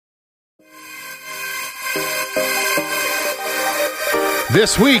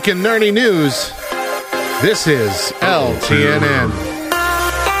This week in nerdy news, this is LTNN.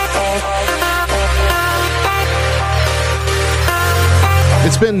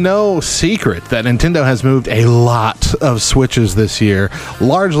 It's been no secret that Nintendo has moved a lot of Switches this year,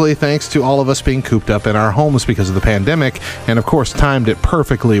 largely thanks to all of us being cooped up in our homes because of the pandemic, and of course timed it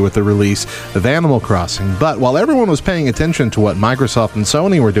perfectly with the release of Animal Crossing. But while everyone was paying attention to what Microsoft and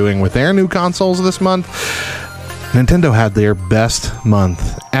Sony were doing with their new consoles this month, Nintendo had their best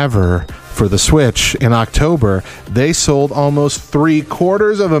month ever for the Switch. In October, they sold almost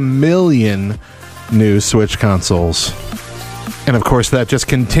 750,000 new Switch consoles. And of course, that just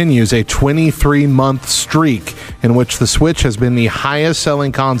continues a 23-month streak in which the Switch has been the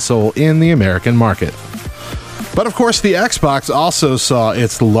highest-selling console in the American market. But of course, the Xbox also saw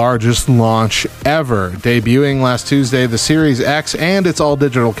its largest launch ever. Debuting last Tuesday, the Series X and its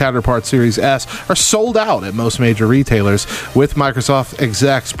all-digital counterpart Series S are sold out at most major retailers, with Microsoft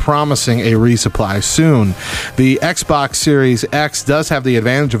execs promising a resupply soon. The Xbox Series X does have the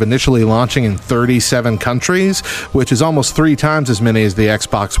advantage of initially launching in 37 countries, which is almost 3 times as many as the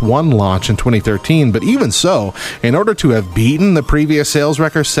Xbox One launch in 2013. But even so, in order to have beaten the previous sales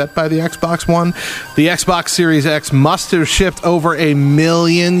record set by the Xbox One, the Xbox Series X must have shipped over 1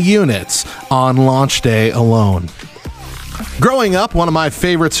 million units on launch day alone. Growing up, one of my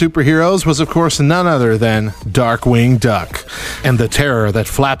favorite superheroes was, of course, none other than Darkwing Duck. And the terror that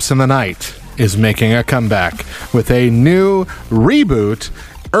flaps in the night is making a comeback with a new reboot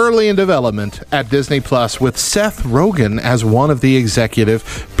early in development at Disney Plus, with Seth Rogen as one of the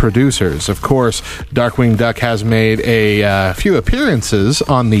executive producers. Of course, Darkwing Duck has made a few appearances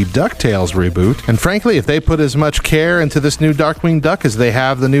on the DuckTales reboot, and frankly, if they put as much care into this new Darkwing Duck as they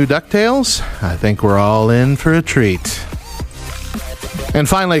have the new DuckTales, I think we're all in for a treat. And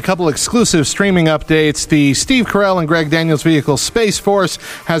finally, a couple exclusive streaming updates. The Steve Carell and Greg Daniels vehicle Space Force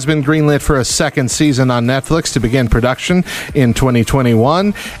has been greenlit for a second season on Netflix to begin production in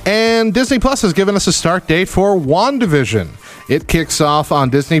 2021. And Disney Plus has given us a start date for WandaVision. It kicks off on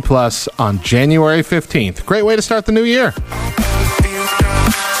Disney Plus on January 15th. Great way to start the new year.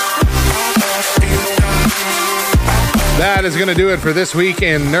 That is going to do it for this week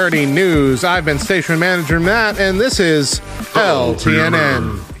in Nerdy News. I've been Station Manager Matt, and this is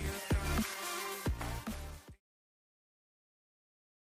LTNN.